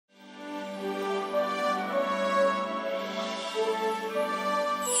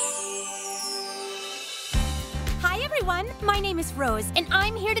My name is Rose, and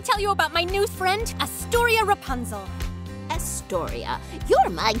I'm here to tell you about my new friend, Astoria Rapunzel. Astoria, you're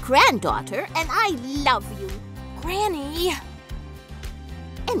my granddaughter, and I love you. Granny.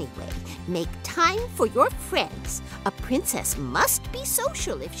 Anyway, make time for your friends. A princess must be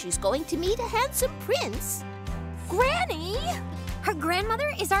social if she's going to meet a handsome prince. Granny? Her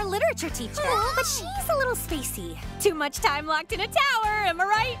grandmother is our literature teacher, but she's a little spacey. Too much time locked in a tower, am I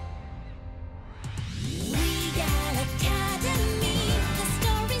right? Regal Academy, the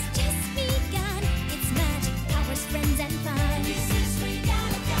story's just begun. It's magic, powers, friends, and fun. This is Regal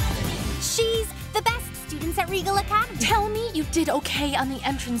Academy. She's the best students at Regal Academy. Tell me you did okay on the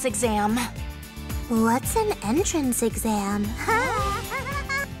entrance exam. What's an entrance exam?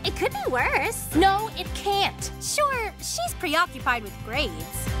 It could be worse. No, it can't. Sure, she's preoccupied with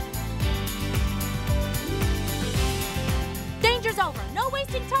grades. Danger's over. No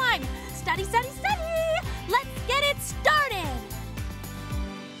wasting time. Study, study, study. Let's get it started.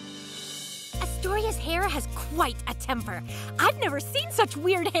 Astoria's hair has quite a temper. I've never seen such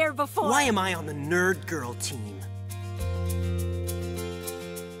weird hair before. Why am I on the nerd girl team?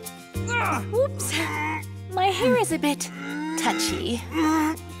 Oops. My hair is a bit touchy.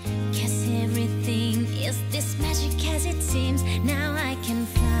 Guess everything is this magic as it seems. Now I can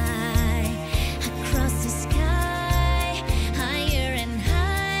fly across the sky, higher and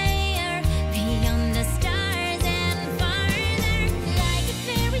higher, beyond the stars and farther. Like a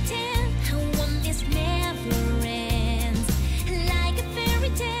fairy tale, how one this never ends. Like a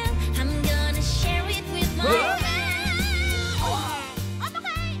fairy tale, I'm gonna share it with my friends.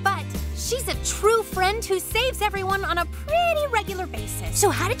 But she's a true friend who saves everyone on a pretty regular basis. So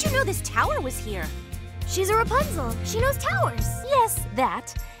how did you know this tower was here? She's a Rapunzel. She knows towers. Yes,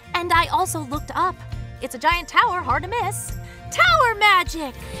 that. And I also looked up. It's a giant tower, hard to miss. Tower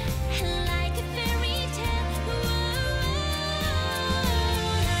magic! Like a fairy tale,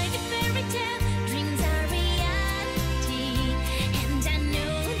 like a fairy tale, dreams are reality, and I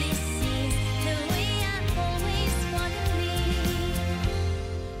know this is the way I always want to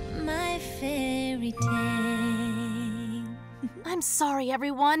be. My fairy tale. I'm sorry,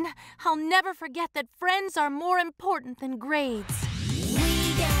 everyone. I'll never forget that friends are more important than grades.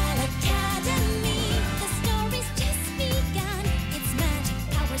 Regal Academy, the story's just begun. It's magic,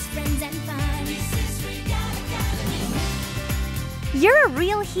 powers, friends, and fun. This is Regal Academy. You're a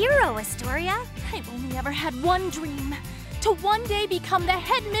real hero, Astoria. I've only ever had one dream. To one day become the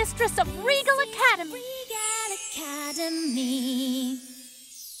headmistress of Regal Academy. Regal Academy.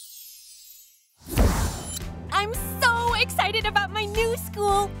 I'm so excited about my new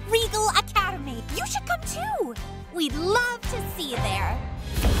school, Regal Academy. You should come too. We'd love to see you there.